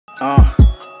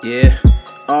Yeah,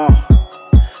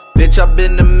 bitch, I've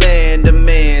been the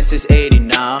man since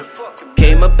 '89.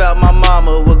 Came up out my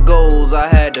mama with goals, I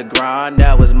had to grind.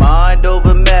 That was mind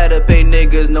over matter, pay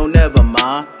niggas no never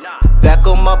mind. Back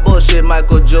on my bullshit,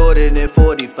 Michael Jordan in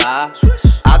 45.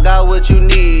 I got what you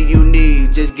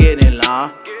need, just get in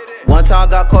line. One time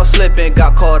got caught slipping,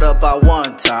 got caught up by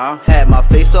one time. Had my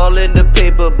face all in the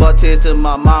paper, brought tears to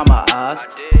my mama eyes.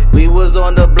 We was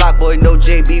on the block, boy, no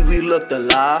JB, we looked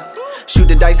alive. Shoot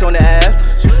the dice on the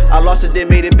F, I lost it, then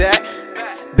made it back.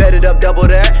 Bet it up, double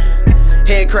that.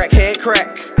 Head crack,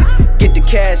 get the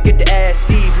cash, get the ass.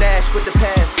 Steve Nash with the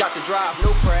pass, got the drive,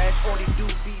 no crash, only do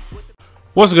beef with the...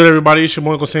 What's good, everybody? It's your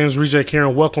boy UncleSamsReject here,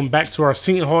 and welcome back to our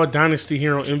Seton Hall Dynasty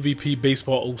here on MVP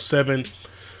Baseball 07.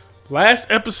 Last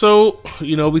episode,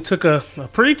 we took a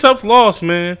pretty tough loss,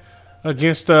 man,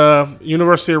 against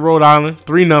University of Rhode Island,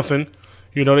 3-0.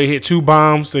 They hit 2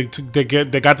 bombs. They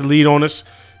got the lead on us.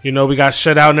 We got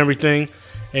shut out and everything.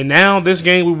 And now this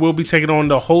game we will be taking on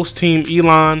the host team,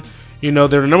 Elon. They're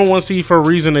the #1 seed for a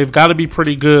reason. They've got to be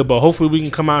pretty good, but hopefully we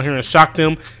can come out here and shock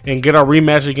them and get our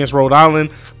rematch against Rhode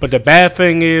Island. But the bad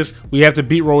thing is we have to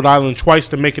beat Rhode Island twice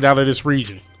to make it out of this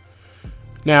region.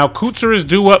 Now, Kutzer is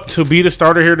due up to be the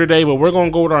starter here today, but we're going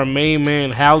to go with our main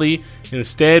man, Hallie.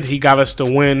 Instead, he got us to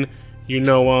win, in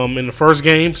the first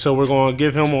game, so we're going to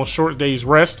give him a short day's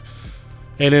rest.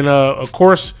 And then, of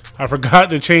course, I forgot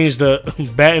to change the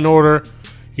batting order,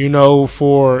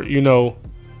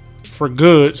 for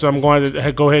good, so I'm going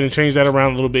to go ahead and change that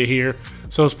around a little bit here.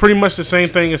 So it's pretty much the same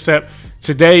thing, except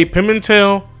today,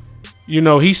 Pimentel,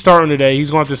 he's starting today.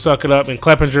 He's going to have to suck it up, and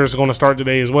Kleppinger is going to start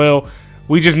today as well.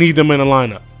 We just need them in the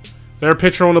lineup. Their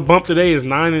pitcher on the bump today is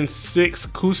 9-6.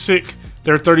 Kusik,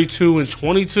 they're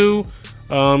 32-22.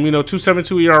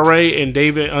 2.72 ERA, and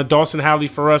David Dawson Howley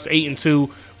for us 8-2,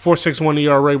 4.61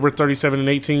 ERA. We're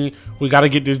 37-18. We got to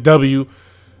get this W.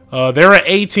 They're at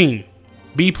 18.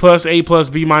 B+, A+,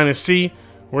 B-, C.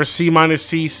 We're C-,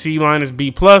 C, C-,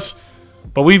 B+.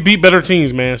 But we beat better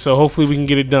teams, man. So hopefully we can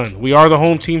get it done. We are the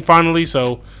home team finally.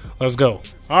 So let's go.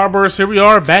 All right, Burrs, here we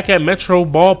are back at Metro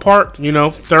Ballpark.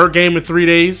 Third game in 3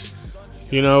 days.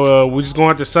 We just going to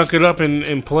have to suck it up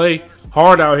and play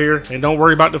hard out here. And don't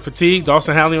worry about the fatigue.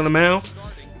 Dawson Howley on the mound.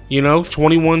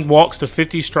 21 walks to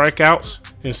 50 strikeouts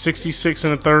and 66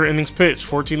 in the third innings pitch.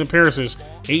 14 appearances,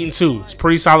 8-2. It's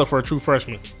pretty solid for a true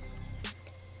freshman.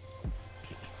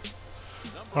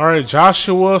 All right,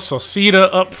 Joshua Sosita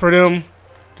up for them.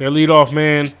 Their leadoff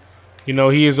man.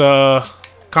 He is a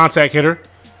contact hitter.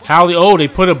 Howley, they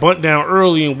put a bunt down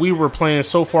early, and we were playing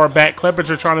so far back.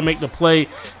 Kleppinger trying to make the play,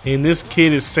 and this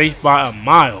kid is safe by a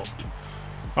mile.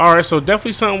 All right, so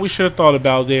definitely something we should have thought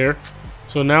about there.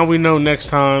 So now we know next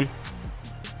time.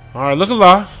 All right, look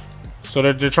alive. So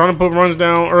they're trying to put runs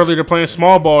down early. They're playing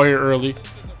small ball here early.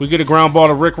 We get a ground ball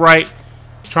to Rick Wright.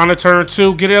 Trying to turn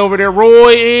 2. Get it over there,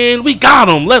 Roy, and we got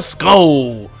him. Let's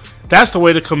go. That's the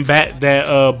way to combat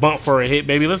that bunt for a hit,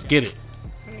 baby. Let's get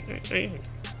it.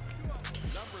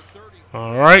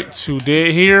 All right, 2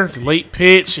 dead here. Late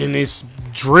pitch, and it's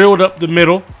drilled up the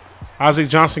middle. Isaac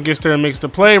Johnson gets there and makes the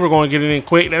play. We're going to get it in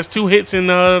quick. That's 2 hits in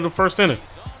the first inning.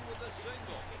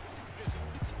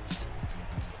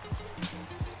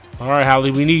 All right,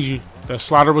 Howley, we need you. That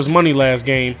slider was money last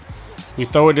game. We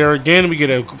throw it there again. We get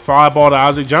a fly ball to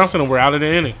Isaac Johnson, and we're out of the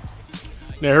inning.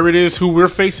 Now, here it is who we're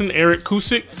facing. Eric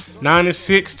Kusik,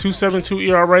 9-6, 2.72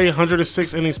 ERA,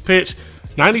 106 innings pitched,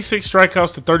 96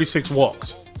 strikeouts to 36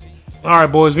 walks. All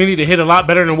right, boys, we need to hit a lot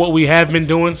better than what we have been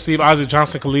doing. See if Isaac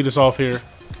Johnson can lead us off here.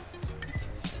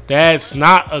 That's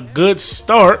not a good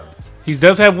start. He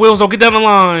does have wheels, though. Get down the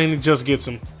line. It just gets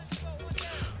him.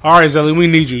 All right, Zelly, we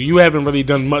need you. You haven't really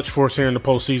done much for us here in the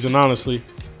postseason, honestly.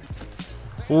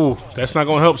 Ooh, that's not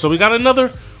going to help. So we got another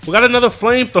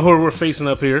flamethrower we're facing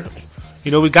up here.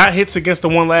 We got hits against the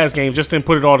one last game, just didn't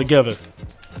put it all together.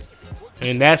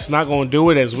 And that's not going to do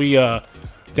it as we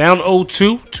down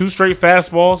 0-2, 2 straight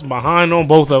fastballs, behind on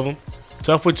both of them.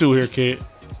 Tough with 2 here, kid.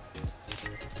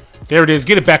 There it is.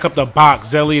 Get it back up the box,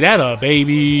 Zelly. That a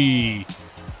baby.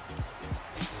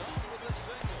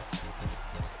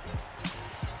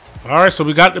 All right, so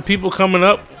we got the people coming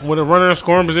up with a runner in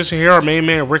scoring position here. Our main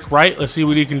man, Rick Wright. Let's see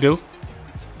what he can do.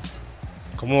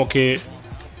 Come on, kid.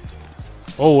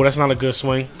 Oh, that's not a good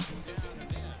swing.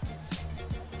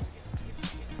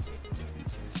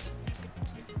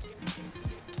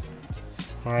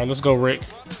 All right, let's go, Rick.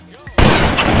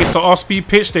 He gets the off-speed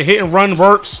pitch. The hit and run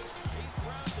works.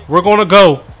 We're going to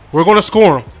go. We're going to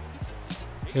score him.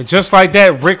 And just like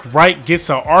that, Rick Wright gets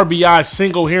a RBI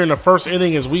single here in the first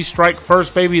inning as we strike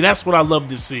first, baby. That's what I love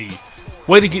to see.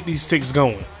 Way to get these sticks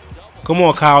going. Come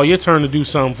on, Kyle. Your turn to do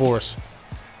something for us.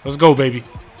 Let's go, baby.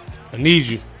 I need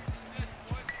you.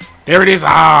 There it is.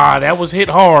 Ah, that was hit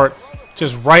hard.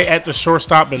 Just right at the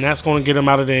shortstop, and that's going to get him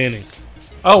out of the inning.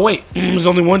 Oh, wait. There's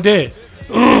only one dead.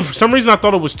 For some reason, I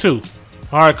thought it was two.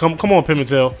 All right, come on,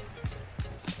 Pimentel.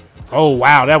 Oh,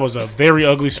 wow. That was a very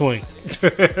ugly swing.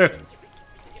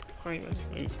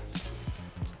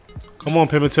 Come on,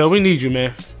 Pimentel. We need you,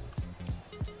 man.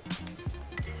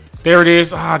 There it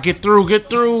is. Ah, get through. Get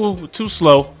through. Too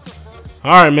slow.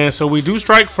 All right, man. So we do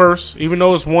strike first, even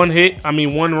though it's one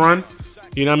run.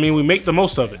 You know what I mean? We make the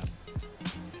most of it.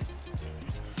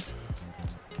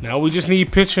 Now we just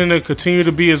need pitching to continue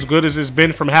to be as good as it's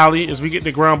been from Hallie as we get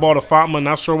the ground ball to Fatma.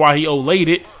 Not sure why he olayed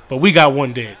it, but we got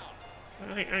one dead.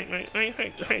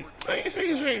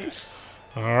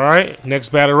 All right, next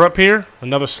batter up here.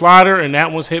 Another slider, and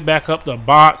that one's hit back up the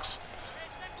box.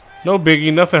 No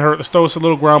biggie, nothing hurt. Let's throw us a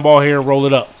little ground ball here and roll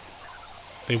it up.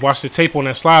 They watched the tape on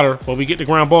that slider, but we get the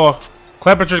ground ball.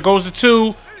 Clevenger goes to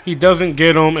 2. He doesn't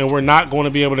get him, and we're not going to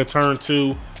be able to turn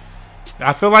 2.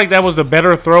 I feel like that was the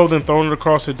better throw than throwing it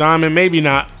across the diamond. Maybe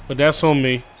not, but that's on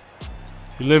me.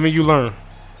 You live and you learn.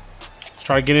 Let's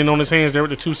try to get in on his hands there with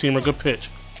the 2-seamer. Good pitch.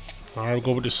 All right, we'll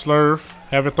go with the slurve.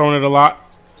 Haven't thrown it a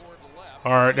lot.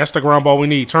 All right, that's the ground ball we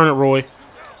need. Turn it, Roy.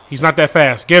 He's not that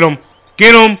fast. Get him.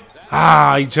 Get him.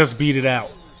 Ah, he just beat it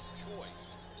out.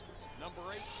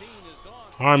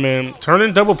 All right, man.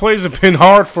 Turning double plays have been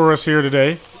hard for us here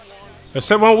today.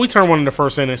 Except when we turn one in the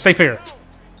first inning. Stay fair.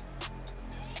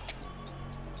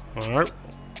 All right.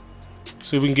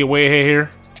 See if we can get way ahead here.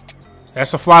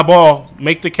 That's a fly ball.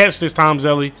 Make the catch this time,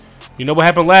 Zelly. You know what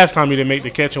happened last time you didn't make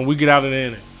the catch and we get out of the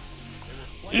inning.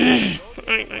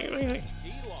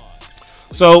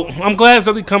 So I'm glad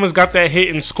Zelly Cummins got that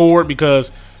hit and scored,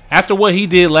 because after what he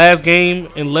did last game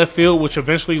in left field, which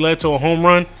eventually led to a home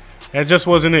run, that just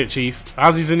wasn't it, Chief.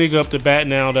 Ozzy Zuniga up to bat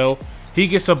now, though. He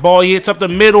gets a ball, he hits up the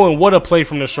middle, and what a play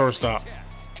from the shortstop.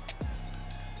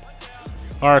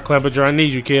 All right, Clevenger, I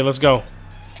need you, kid. Let's go.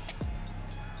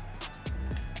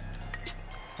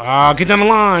 Get down the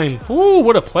line. Ooh,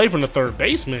 what a play from the third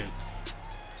baseman.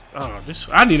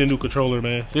 I need a new controller,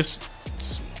 man.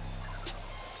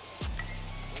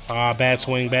 Bad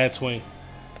swing, bad swing.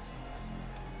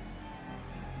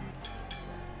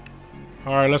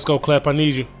 All right, let's go, Clep. I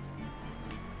need you.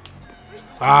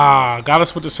 Got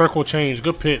us with the circle change.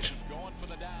 Good pitch.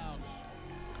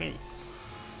 Okay.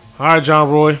 All right, John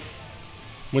Roy.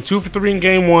 Went 2 for 3 in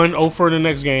game 1, 0 for the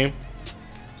next game.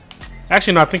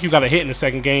 Actually, no, I think you got a hit in the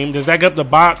second game. Does that get up the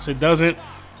box? It doesn't.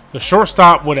 The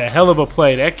shortstop with a hell of a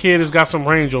play. That kid has got some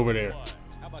range over there.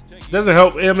 Doesn't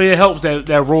help. I mean, it helps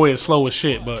that Roy is slow as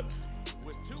shit, but.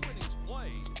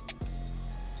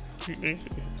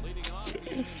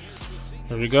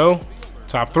 There we go.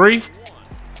 Top 3.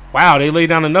 Wow, they lay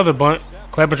down another bunt.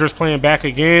 Clevenger's playing back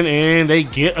again, and they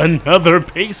get another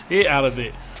base hit out of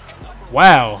it.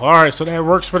 Wow. All right, so that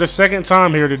works for the second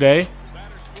time here today.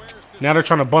 Now they're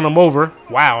trying to bunt him over.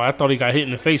 Wow, I thought he got hit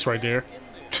in the face right there.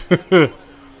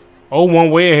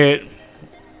 0-1 way ahead.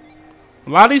 A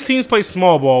lot of these teams play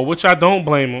small ball, which I don't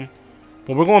blame them.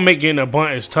 But we're going to make getting a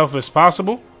bunt as tough as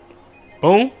possible.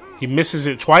 Boom. He misses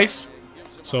it twice.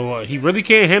 So he really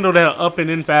can't handle that up and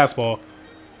in fastball.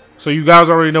 So you guys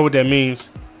already know what that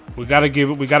means. We gotta give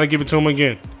it to him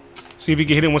again. See if he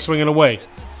can hit it when swinging away.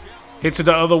 Hits it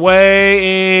the other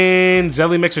way, and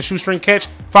Zelly makes a shoestring catch.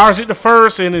 Fires it to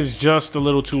first, and is just a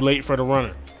little too late for the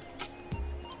runner.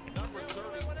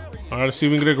 All right, let's see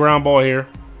if we can get a ground ball here.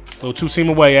 Little 2-seam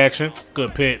away action.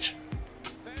 Good pitch.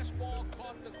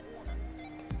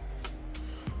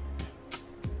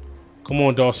 Come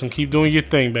on, Dawson. Keep doing your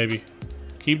thing, baby.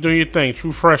 Keep doing your thing.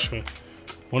 True freshman.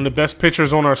 One of the best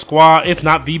pitchers on our squad, if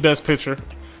not the best pitcher.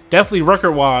 Definitely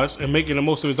record-wise and making the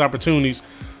most of his opportunities.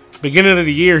 Beginning of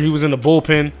the year, he was in the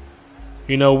bullpen.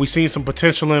 You know, we seen some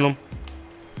potential in him.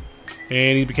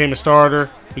 And he became a starter.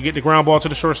 We get the ground ball to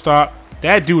the shortstop.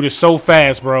 That dude is so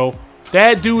fast, bro.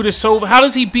 That dude is so... How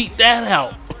does he beat that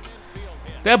out?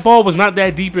 That ball was not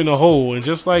that deep in the hole. And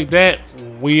just like that,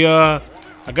 we... I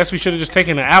guess we should have just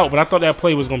taken it out. But I thought that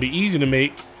play was going to be easy to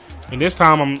make. And this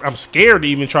time, I'm scared to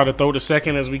even try to throw the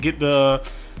second as we get the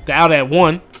out at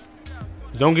 1.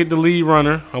 Don't get the lead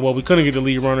runner. Oh, well, we couldn't get the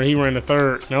lead runner. He ran the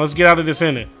third. Now let's get out of this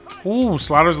inning. Ooh,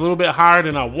 slider's a little bit higher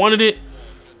than I wanted it.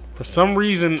 For some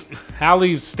reason,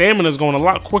 Hallie's stamina is going a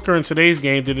lot quicker in today's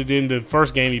game than it did in the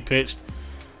first game he pitched.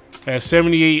 Has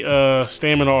 78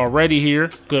 stamina already here.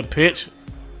 Good pitch.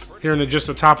 Here in just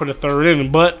the top of the third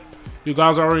inning. But you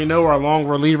guys already know our long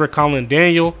reliever, Colin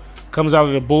Daniel, comes out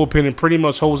of the bullpen and pretty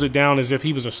much holds it down as if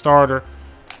he was a starter.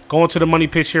 Going to the money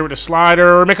pitch here with the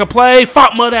slider. Make a play.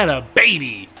 Fatma, that a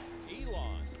baby.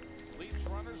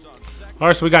 All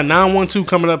right, so we got 9-1-2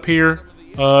 coming up here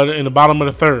in the bottom of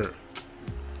the third.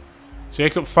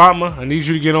 Jacob Fatma, I need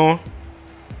you to get on.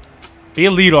 Be a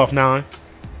leadoff 9.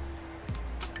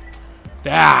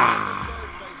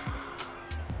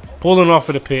 Pulling off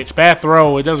of the pitch. Bad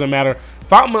throw. It doesn't matter.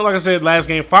 Fatma, like I said last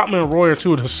game, Fatma and Roy are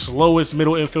two of the slowest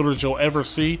middle infielders you'll ever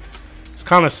see. It's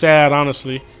kind of sad,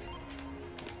 honestly.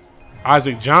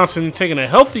 Isaac Johnson taking a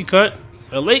healthy cut.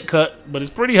 A late cut, but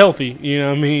it's pretty healthy. You know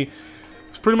what I mean?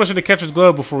 It's pretty much in the catcher's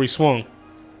glove before he swung.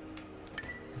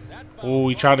 Oh,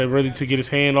 he tried to really get his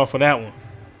hand off of that one.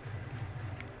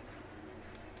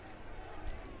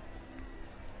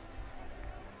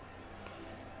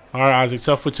 All right, Isaac,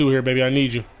 tough for 2 here, baby. I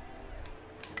need you.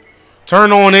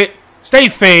 Turn on it. Stay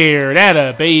fair. That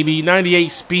a baby.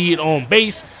 98 speed on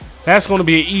base. That's going to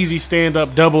be an easy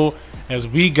stand-up double as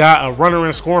we got a runner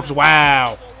in scoring.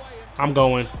 Wow. I'm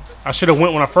going. I should have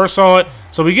went when I first saw it.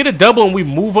 So we get a double and we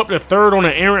move up to third on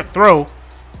an errant throw.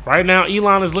 Right now,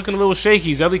 Elon is looking a little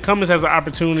shaky. Zelly Cummins has an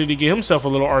opportunity to get himself a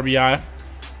little RBI.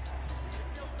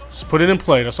 Just put it in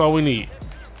play. That's all we need.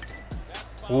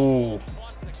 Ooh.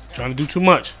 Trying to do too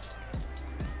much.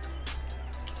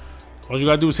 All you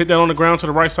got to do is hit that on the ground to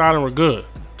the right side and we're good.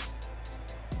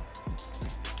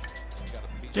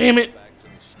 Damn it.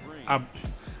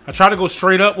 I tried to go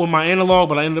straight up with my analog,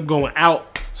 but I ended up going out.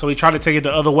 So he tried to take it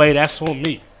the other way. That's on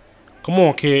me. Come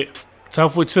on, kid.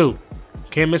 Tough with 2.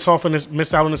 Can't miss out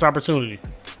on this opportunity.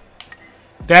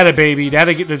 That'll, baby.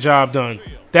 That'll get the job done.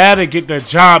 That'll get the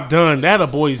job done. That'll,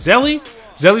 boy. Zelly.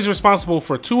 Zelly's responsible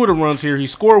for 2 of the runs here. He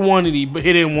scored 1 and he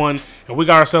hit in 1, and we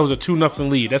got ourselves a 2-0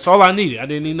 lead. That's all I needed. I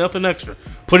didn't need nothing extra.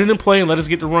 Put it in play and let us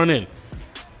get the run in.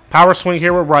 Power swing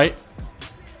here with right.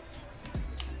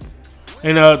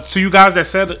 And to you guys that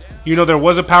said, you know, there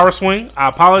was a power swing, I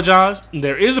apologize.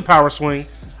 There is a power swing.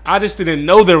 I just didn't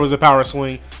know there was a power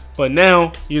swing. But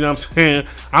now, you know what I'm saying,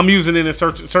 I'm using it in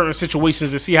certain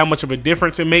situations to see how much of a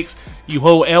difference it makes. You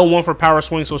hold L1 for power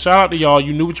swing. So shout out to y'all.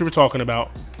 You knew what you were talking about.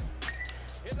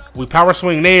 We power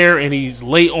swing there, and he's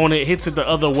late on it, hits it the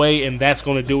other way, and that's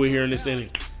going to do it here in this inning.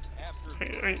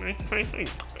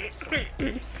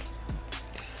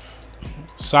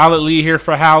 Solid lead here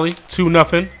for Howley.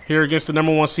 2-0 here against the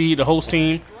 #1 seed, the host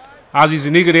team. Ozzie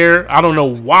Zuniga there. I don't know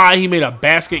why he made a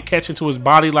basket catch into his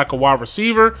body like a wide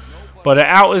receiver, but an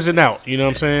out is an out. You know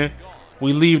what I'm saying?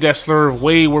 We leave that slurve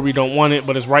way where we don't want it,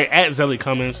 but it's right at Zelly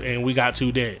Cummins, and we got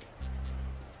 2 dead.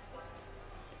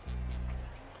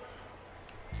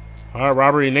 All right,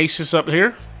 Robert Ignatius up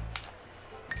here.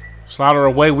 Slaughter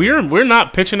away. We're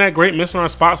not pitching that great, missing our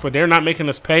spots, but they're not making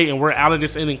us pay, and we're out of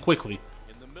this inning quickly.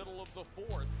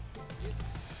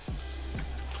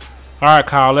 All right,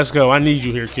 Kyle, let's go. I need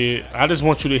you here, kid. I just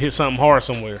want you to hit something hard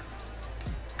somewhere.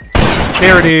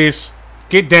 There it is.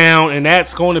 Get down, and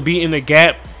that's going to be in the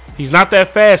gap. He's not that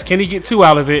fast. Can he get 2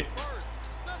 out of it?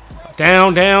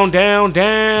 Down, down, down,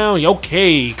 down.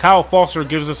 Okay, Kyle Foster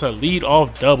gives us a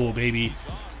lead-off double, baby.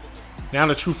 Now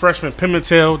the true freshman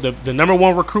Pimentel, the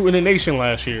 #1 recruit in the nation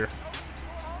last year.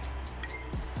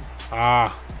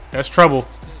 Ah, that's trouble.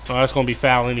 Oh, that's going to be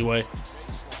foul anyway.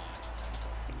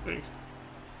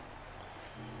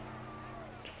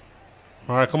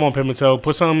 All right, come on, Pimentel.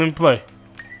 Put something in play.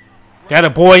 That a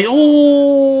boy.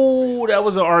 Ooh, that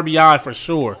was an RBI for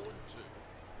sure.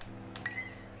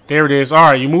 There it is.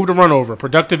 All right, you moved the run over.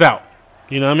 Productive out.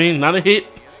 You know what I mean? Not a hit,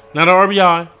 not an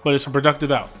RBI, but it's a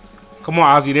productive out. Come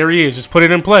on, Ozzie. There he is. Just put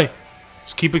it in play.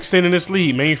 Just keep extending this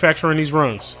lead, manufacturing these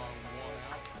runs.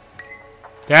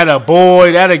 That a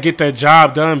boy. That'll get that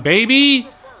job done, baby.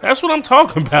 That's what I'm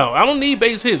talking about. I don't need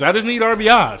base hits. I just need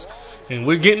RBIs. And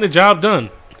we're getting the job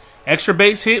done. Extra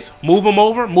base hits. Move them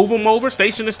over.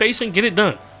 Station to station. Get it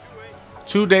done.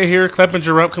 2 day here.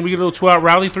 Kleppinger up. Can we get a little 2-out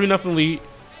rally? 3-0 lead.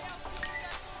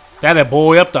 That a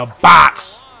boy up the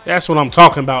box. That's what I'm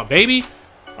talking about, baby.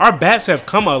 Our bats have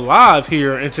come alive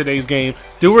here in today's game.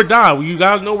 Do or die. You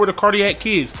guys know we're the cardiac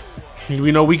kids.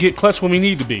 We know we get clutch when we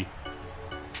need to be.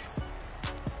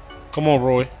 Come on,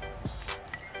 Roy.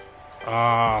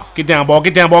 Get down, ball.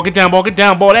 Get down, ball. Get down, ball. Get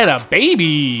down, ball. That a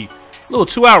baby. Little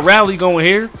 2-out rally going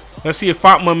here. Let's see if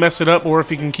Fatma mess it up or if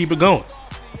he can keep it going.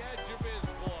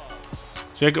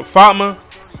 Jacob Fatma,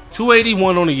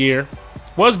 281 on the year.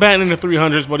 Was batting in the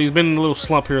 300s, but he's been in a little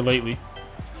slump here lately.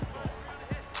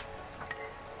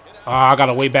 I got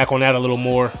to wait back on that a little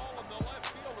more.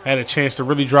 I had a chance to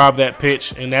really drive that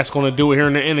pitch, and that's going to do it here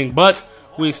in the inning. But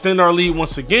we extend our lead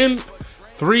once again.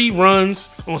 3 runs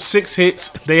on 6 hits.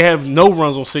 They have no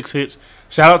runs on 6 hits.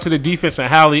 Shout out to the defense and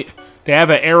Howley. They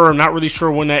have an error. I'm not really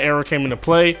sure when that error came into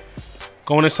play.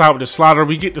 Going inside with the slider,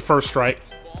 we get the first strike.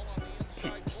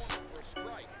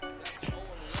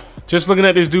 Just looking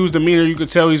at this dude's demeanor, you could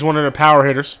tell he's one of the power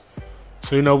hitters.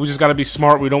 So, you know, we just got to be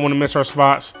smart. We don't want to miss our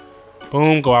spots.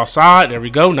 Boom, go outside. There we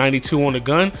go. 92 on the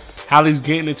gun. Hallie's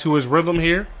getting into his rhythm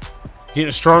here.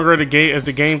 Getting stronger as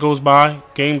the game goes by.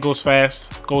 Game goes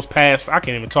fast. Goes past. I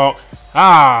can't even talk.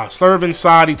 Ah, slurve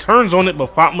inside. He turns on it,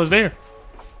 but Fatma's there.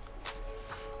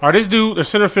 All right, this dude, the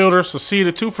center fielder, so see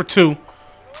the 2 for 2.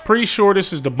 Pretty sure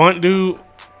this is the bunt dude.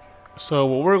 So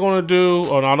what we're gonna do?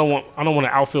 Oh no, I don't want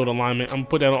an outfield alignment. I'm gonna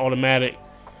put that on automatic.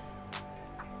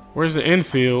 Where's the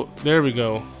infield? There we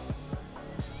go.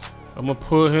 I'm gonna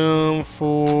put him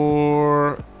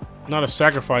for not a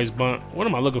sacrifice bunt. What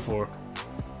am I looking for?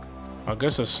 I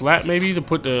guess a slap maybe to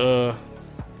put the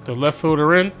left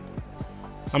fielder in.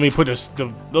 I mean, put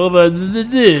to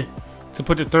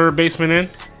put the third baseman in.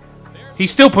 He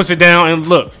still puts it down, and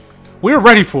look, we're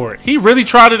ready for it. He really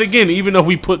tried it again, even though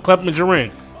we put Clepinger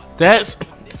in. That's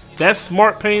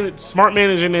smart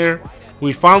managing there.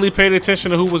 We finally paid attention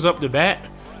to who was up to bat,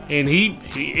 and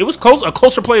it was close, a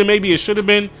closer play than maybe it should have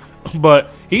been,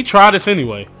 but he tried us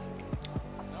anyway.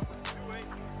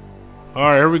 All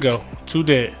right, here we go. 2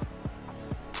 dead.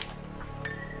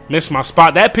 Missed my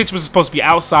spot. That pitch was supposed to be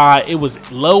outside. It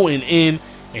was low and in,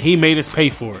 and he made us pay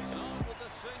for it.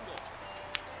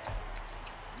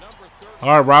 All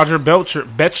right, Roger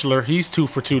Betchler, he's 2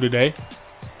 for 2 today.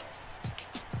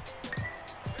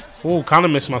 Oh, kind of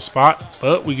missed my spot,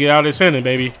 but we get out of this inning,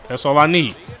 baby. That's all I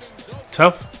need.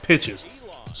 Tough pitches.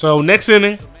 So next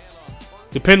inning,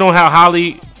 depending on how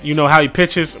Holly, you know, how he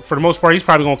pitches, for the most part, he's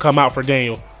probably going to come out for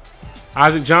Daniel.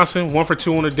 Isaac Johnson, 1 for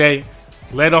 2 on the day.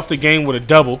 Led off the game with a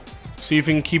double. See if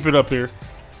he can keep it up here.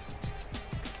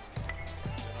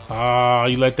 Ah,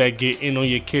 you let that get in on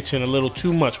your kitchen a little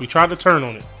too much. We tried to turn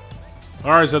on it. All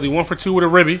right, Zelly, 1 for 2 with a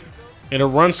ribby and a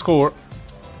run scored.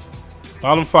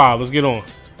 Bottom 5, let's get on.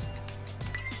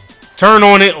 Turn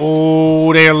on it.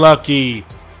 Oh, they're lucky.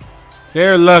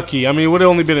 They're lucky. I mean, it would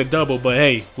have only been a double, but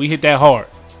hey, we hit that hard.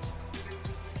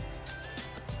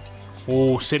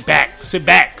 Oh, sit back, sit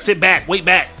back, sit back, wait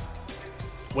back.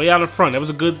 Way out in front. That was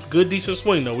a good, decent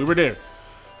swing, though. We were there.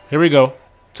 Here we go.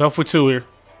 Tough for 2 here.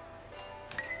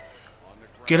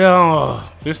 Get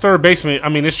out. This third baseman, I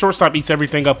mean, this shortstop eats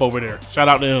everything up over there. Shout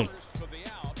out to him.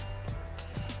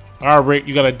 All right, Rick,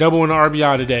 you got a double in the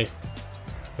RBI today.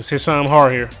 Let's hit something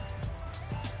hard here.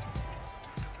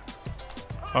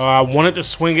 I wanted to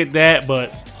swing at that,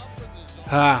 but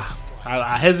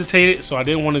I hesitated, so I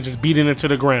didn't want to just beat it into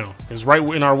the ground. It's right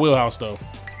in our wheelhouse, though.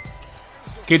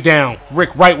 Get down.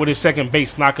 Rick Wright with his second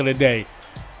base knock of the day.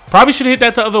 Probably should have hit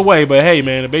that the other way, but hey,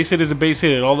 man, a base hit is a base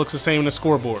hit. It all looks the same in the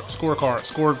scoreboard. Scorecard,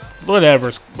 score,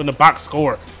 whatever, in the box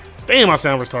score. Damn, I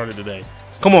sound retarded today.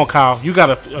 Come on, Kyle. You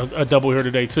got a double here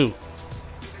today, too.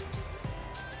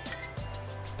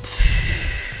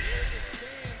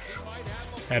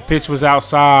 That pitch was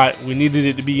outside. We needed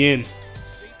it to be in.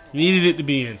 Needed it to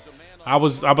be in. I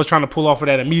was trying to pull off of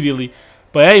that immediately.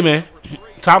 But hey, man,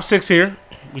 top 6 here.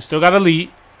 We still got a lead.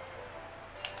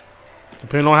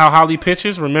 Depending on how Holly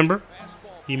pitches, remember,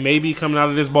 he may be coming out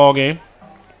of this ball game.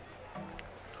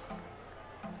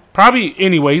 Probably,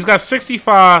 anyway, he's got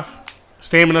 65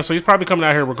 stamina, so he's probably coming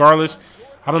out here regardless.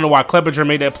 I don't know why Clepinger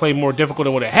made that play more difficult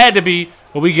than what it had to be,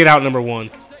 but we get out number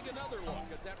 1.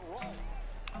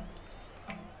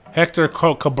 Hector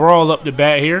Cabral up the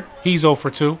bat here. He's 0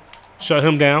 for 2. Shut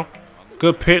him down.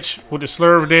 Good pitch with the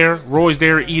slurve there. Roy's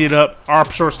there. Eat it up. Our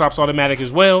shortstop's automatic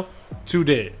as well. 2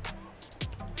 dead.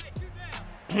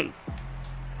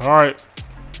 All right.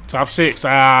 Top 6.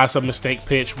 Ah, it's a mistake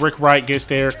pitch. Rick Wright gets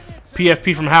there.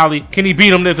 PFP from Holly. Can he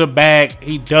beat him? There's a bag.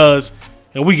 He does.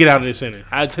 And we get out of this inning.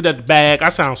 I took that bag. I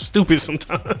sound stupid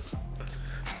sometimes.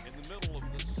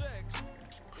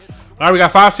 All right, we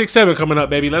got 5, 6, 7 coming up,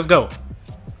 baby. Let's go.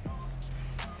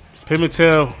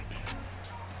 Pimentel,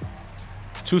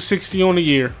 260 on the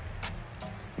year.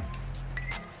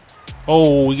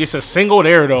 Oh, he gets a single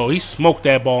there, though. He smoked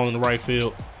that ball in the right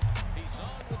field.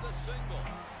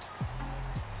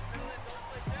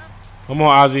 Come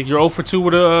on, Ozzy. You're 0 for 2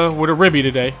 with a ribby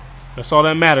today. That's all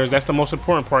that matters. That's the most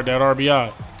important part, that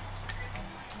RBI.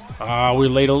 We're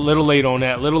a little late on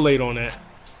that. Little late on that.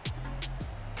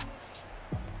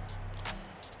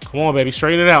 Come on, baby.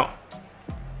 Straighten it out.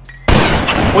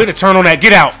 Way to turn on that.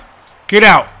 Get out. Get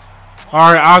out.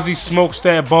 All right, Ozzy smokes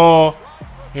that ball.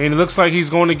 And it looks like he's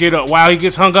going to get up. Wow, he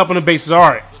gets hung up on the bases. All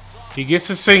right. He gets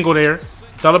a single there.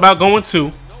 Thought about going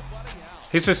 2.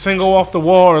 Hits a single off the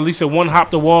wall, or at least a one hop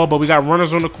the wall, but we got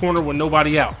runners on the corner with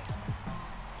nobody out.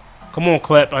 Come on,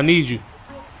 Clep. I need you.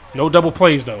 No double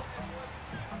plays, though.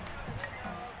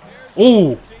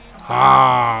 Ooh.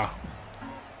 Ah.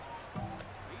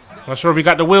 Not sure if he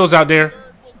got the wheels out there.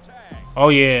 Oh,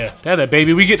 yeah. That a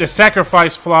baby. We get the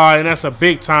sacrifice fly, and that's a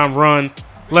big-time run.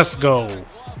 Let's go.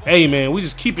 Hey, man, we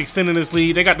just keep extending this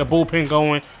lead. They got the bullpen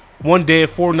going. 1 dead,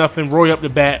 4-0. Roy up the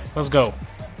bat. Let's go.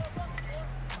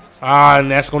 And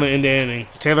that's going to end the inning.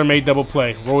 Taylor made double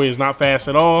play. Roy is not fast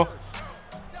at all.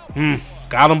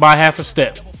 Got him by half a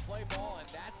step.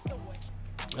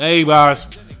 Hey, guys.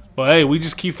 But, hey, we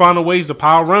just keep finding ways to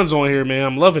pile runs on here, man.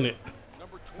 I'm loving it.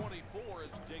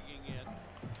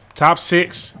 Top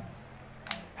 6.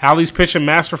 Howley's pitching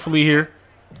masterfully here.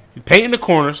 Painting the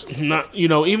corners. Not, you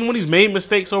know, even when he's made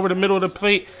mistakes over the middle of the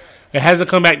plate, it hasn't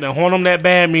come back to haunt him that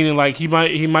bad. Meaning, like, he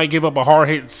might give up a hard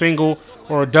hit single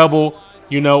or a double,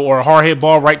 you know, or a hard hit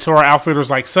ball right to our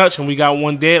outfielders like such, and we got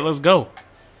 1 dead. Let's go.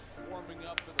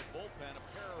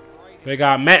 They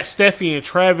got Matt Steffi and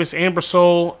Travis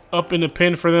Ambersole up in the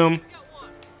pen for them,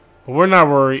 but we're not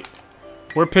worried.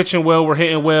 We're pitching well. We're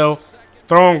hitting well.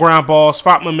 Throwing ground balls.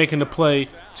 Fatma making the play.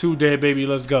 2 dead, baby.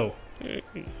 Let's go.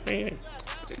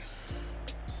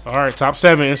 All right, top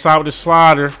 7. Inside with the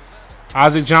slider.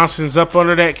 Isaac Johnson's up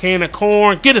under that can of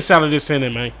corn. Get us out of this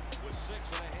inning, man.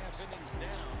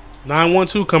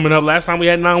 9-1-2 coming up. Last time we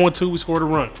had 9-1-2, we scored a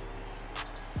run.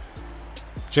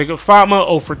 Jacob Fatma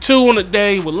 0 for 2 on the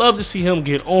day. Would love to see him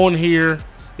get on here.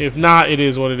 If not, it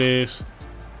is what it is.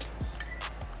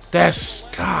 That's,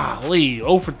 golly,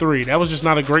 0 for 3. That was just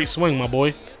not a great swing, my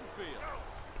boy.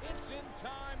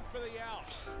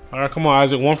 All right, come on,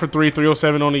 Isaac. 1 for 3,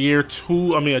 307 on the year.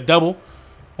 A double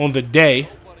on the day.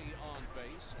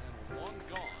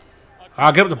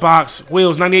 I'll get up the box.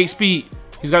 Wheels, 98 speed.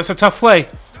 He's got us a tough play.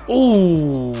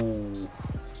 Ooh.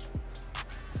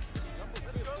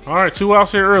 All right, 2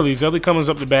 outs here early. Zelly Cummins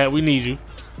up the bat. We need you.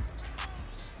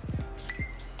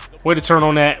 Way to turn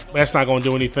on that. That's not going to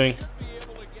do anything.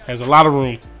 Has a lot of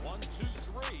room.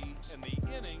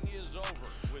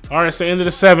 All right, it's the end of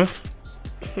the 7th.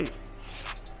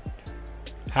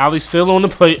 Howley's still on the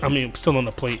plate. Still on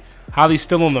the plate. Howley's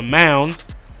still on the mound.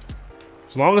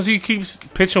 As long as he keeps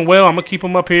pitching well, I'm going to keep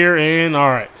him up here. And, all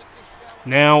right.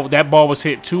 Now, that ball was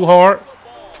hit too hard.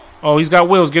 Oh, he's got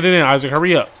wheels. Get it in, Isaac.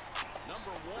 Hurry up.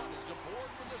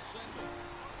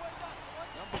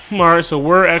 All right, so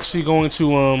we're actually going to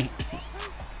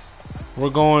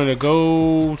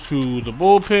go to the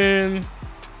bullpen,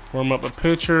 warm up a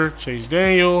pitcher, Colin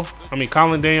Daniel. I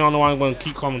don't know why I'm going to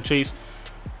keep calling him Chase.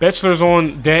 Betchler's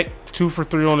on deck, 2 for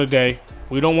 3 on the day.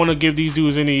 We don't want to give these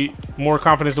dudes any more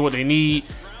confidence than what they need.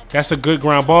 That's a good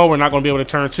ground ball. We're not going to be able to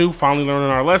turn 2. Finally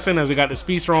learning our lesson as they got the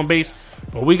speedster on base.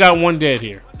 But we got 1 dead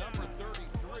here.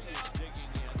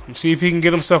 Let's see if he can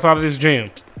get himself out of this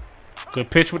jam. Good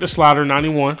pitch with the slider,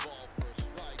 91.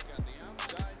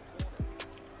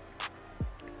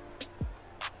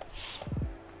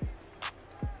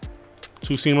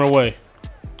 Two-seamer away.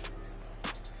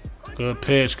 Good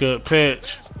pitch, good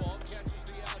pitch.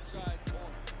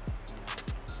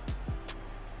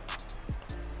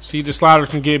 See, the slider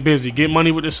can get busy. Get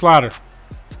money with the slider.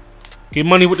 Get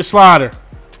money with the slider.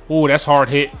 Ooh, that's hard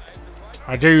hit.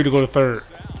 I dare you to go to 3rd.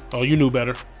 Oh, you knew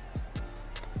better.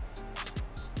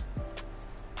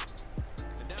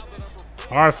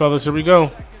 All right, fellas, here we go.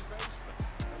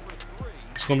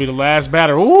 It's going to be the last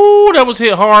batter. Ooh, that was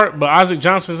hit hard, but Isaac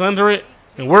Johnson's under it,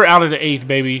 and we're out of the 8th,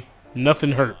 baby.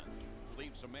 Nothing hurt.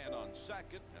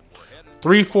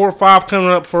 3, 4, 5 coming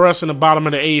up for us in the bottom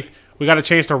of the 8th. We got a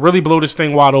chance to really blow this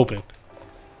thing wide open.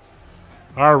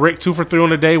 All right, Rick, 2 for 3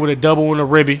 on the day with a double and a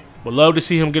ribby. Would love to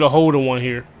see him get a hold of one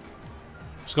here.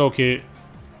 Let's go, kid.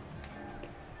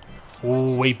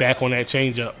 Ooh, way back on that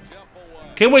changeup.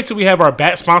 Can't wait till we have our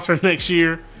bat sponsor next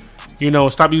year. You know,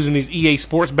 stop using these EA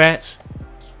Sports bats.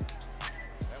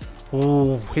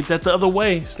 Ooh, hit that the other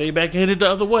way. Stay back and hit it the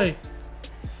other way.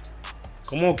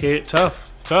 Come on, kid.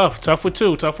 Tough. Tough. Tough with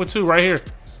 2. Tough with 2 right here.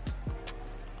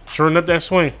 Shorten up that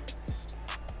swing.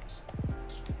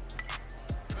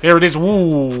 There it is.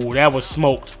 Ooh, that was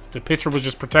smoked. The pitcher was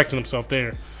just protecting himself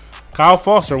there. Kyle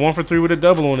Foster, 1 for 3 with a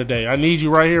double on the day. I need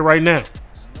you right here, right now.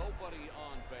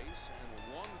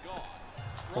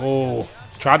 Oh,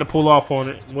 tried to pull off on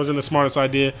it. Wasn't the smartest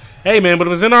idea. Hey, man, but it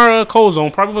was in our cold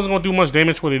zone. Probably wasn't going to do much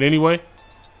damage with it anyway.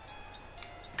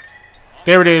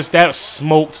 There it is. That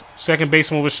smoked. Second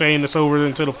baseman was Shane. That's over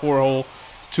into the 4-hole.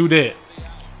 2 dead.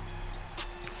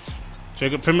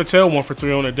 Jacob Pimentel, 1 for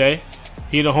 3 on the day.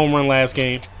 He hit a home run last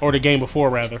game. Or the game before,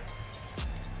 rather.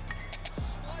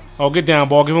 Oh, get down,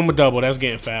 ball. Give him a double. That's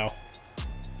getting foul.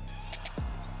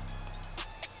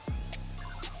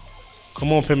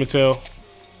 Come on, Pimentel.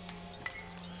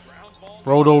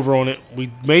 Rolled over on it.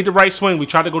 We made the right swing. We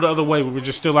tried to go the other way. We were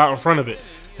just still out in front of it.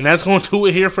 And that's going to do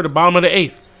it here for the bottom of the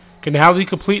 8th. Can Howley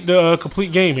complete the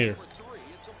complete game here?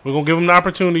 We're going to give him the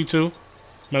opportunity to.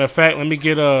 Matter of fact, let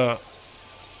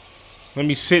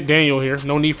me sit Daniel here.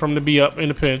 No need for him to be up in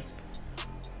the pen.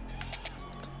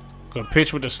 Good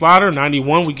pitch with the slider.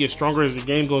 91. We get stronger as the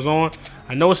game goes on.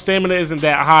 I know his stamina isn't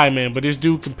that high, man, but this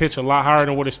dude can pitch a lot higher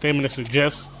than what his stamina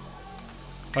suggests.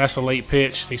 That's a late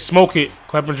pitch. They smoke it.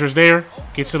 Klepinger's there.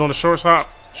 Gets it on the short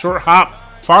hop. Short hop.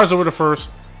 Fires over the first.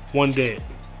 1 dead.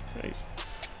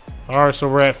 All right, so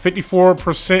we're at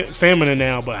 54% stamina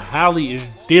now, but Howley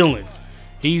is dealing.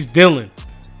 He's dealing.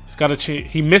 He's got a chance.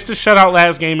 He missed the shutout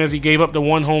last game as he gave up the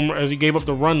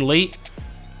the run late.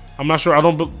 I'm not sure. I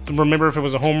don't remember if it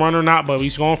was a home run or not, but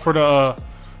he's going for the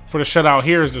shutout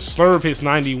here. As the slurve hits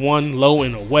 91 low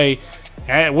and away.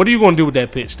 What are you going to do with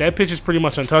that pitch? That pitch is pretty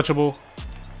much untouchable.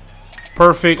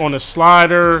 Perfect on the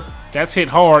slider. That's hit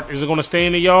hard. Is it going to stay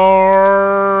in the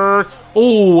yard?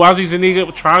 Oh, Ozzie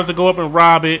Zuniga tries to go up and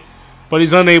rob it, but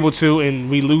he's unable to, and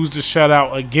we lose the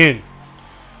shutout again.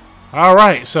 All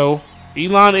right, so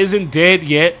Elon isn't dead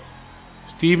yet.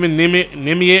 Steven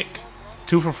Nemiek,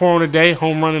 2 for 4 on the day,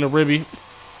 home run and a ribby.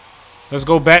 Let's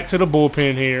go back to the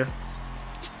bullpen here.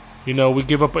 You know,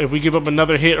 if we give up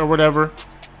another hit or whatever,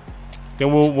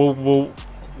 then we'll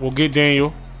get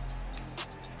Daniel.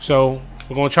 So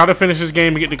we're gonna try to finish this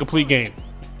game and get the complete game.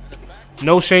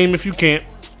 No shame if you can't.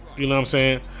 You know what I'm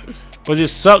saying? But it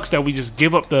just sucks that we just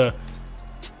give up the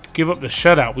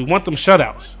shutout. We want them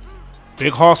shutouts.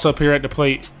 Big Hoss up here at the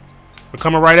plate. We're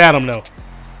coming right at him though.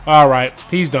 All right,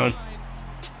 he's done.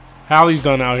 Howley's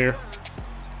done out here.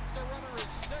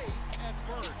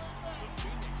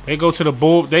 They go to the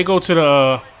bull. They go to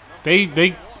the.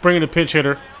 They bring in the pinch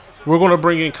hitter. We're gonna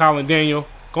bring in Colin Daniel.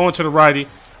 Going to the righty.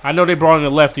 I know they brought in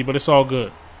the lefty, but it's all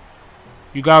good.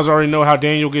 You guys already know how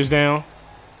Daniel gets down.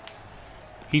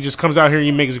 He just comes out here.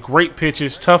 He makes great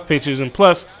pitches, tough pitches, and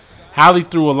plus, Howley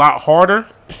threw a lot harder,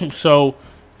 so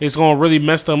it's gonna really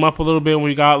mess them up a little bit when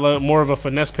we got more of a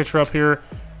finesse pitcher up here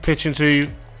pitching to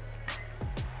you.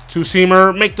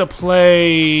 Two-seamer, make the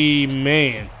play,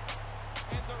 man.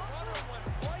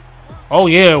 Oh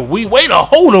yeah, way to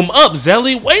hold him up,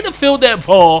 Zelly. Way to field that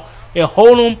ball and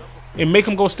hold him and make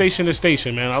him go station to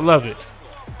station, man. I love it.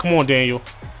 Come on, Daniel.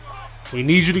 We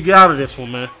need you to get out of this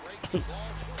one, man.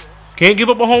 Can't give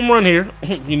up a home run here.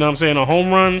 You know what I'm saying? A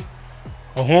home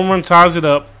run ties it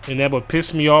up, and that would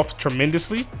piss me off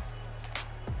tremendously.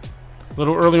 A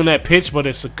little early on that pitch, but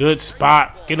it's a good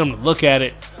spot. Get him to look at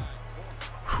it.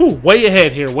 Whew, way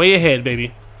ahead here. Way ahead,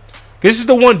 baby. This is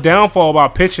the one downfall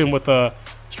about pitching with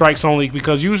strikes only,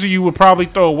 because usually you would probably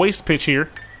throw a waste pitch here.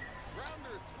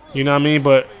 You know what I mean?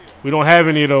 But we don't have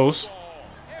any of those.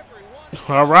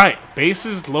 All right.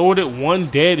 Bases loaded, 1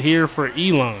 dead here for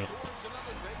Elon.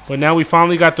 But now we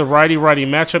finally got the righty-righty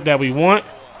matchup that we want.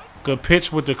 Good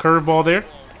pitch with the curveball there.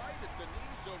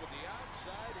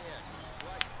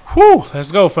 Whew,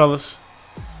 let's go, fellas.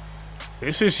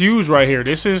 This is huge right here.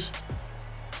 This is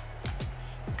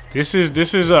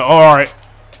all right.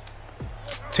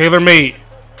 Tailor-made.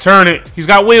 Turn it. He's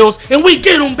got wheels, and we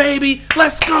get him, baby.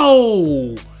 Let's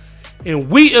go. And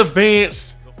we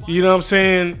advance, you know what I'm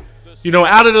saying, you know,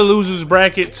 out of the losers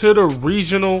bracket to the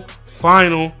regional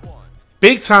final.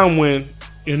 Big time win,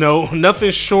 you know, nothing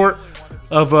short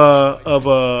of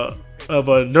a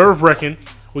nerve-wracking.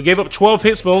 We gave up 12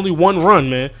 hits but only 1 run,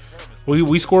 man.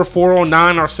 We scored 4 on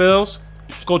 9 ourselves.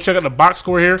 Let's go check out the box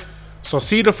score here. So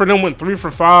Cedar for them went 3 for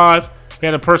 5. We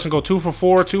had a person go 2 for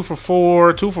 4, 2 for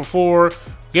 4, 2 for 4.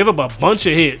 Gave up a bunch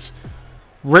of hits.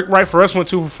 Rick Wright for us went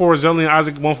 2 for 4. Zelly and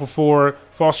Isaac 1 for 4.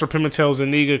 Foster, Pimentel,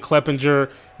 Zuniga,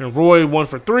 Kleppinger, and Roy 1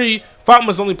 for 3.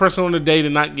 Fatma's the only person on the day to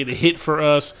not get a hit for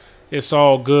us. It's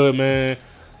all good, man.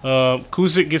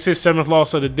 Kuzik gets his 7th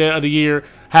loss of the year.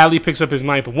 Howley picks up his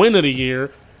 9th win of the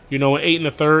year. You know, an 8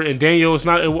 1/3. And Daniel is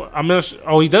not. I mean,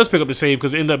 oh, he does pick up the save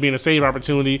because it ended up being a save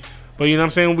opportunity. But you know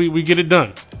what I'm saying? We get it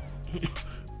done.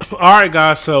 All right,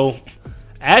 guys. So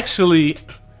actually,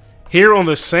 here on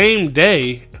the same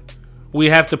day, we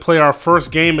have to play our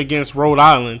first game against Rhode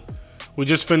Island. We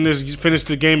just finished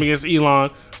the game against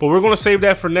Elon, but we're gonna save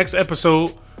that for next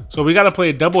episode. So we got to play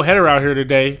a doubleheader out here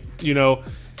today. You know,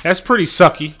 that's pretty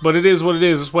sucky, but it is what it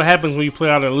is. It's what happens when you play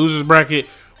out of the losers bracket.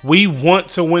 We want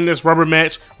to win this rubber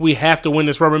match. We have to win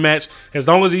this rubber match. As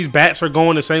long as these bats are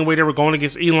going the same way they were going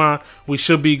against Elon, we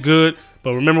should be good.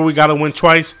 But remember, we got to win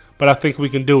twice, but I think we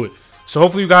can do it. So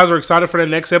hopefully you guys are excited for that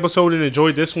next episode and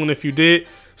enjoyed this one. If you did,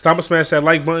 stop and smash that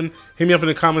like button. Hit me up in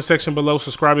the comment section below.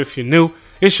 Subscribe if you're new.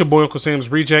 It's your boy,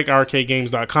 UncleSamsReject,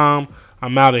 RKGames.com.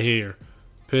 I'm out of here.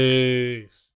 Peace.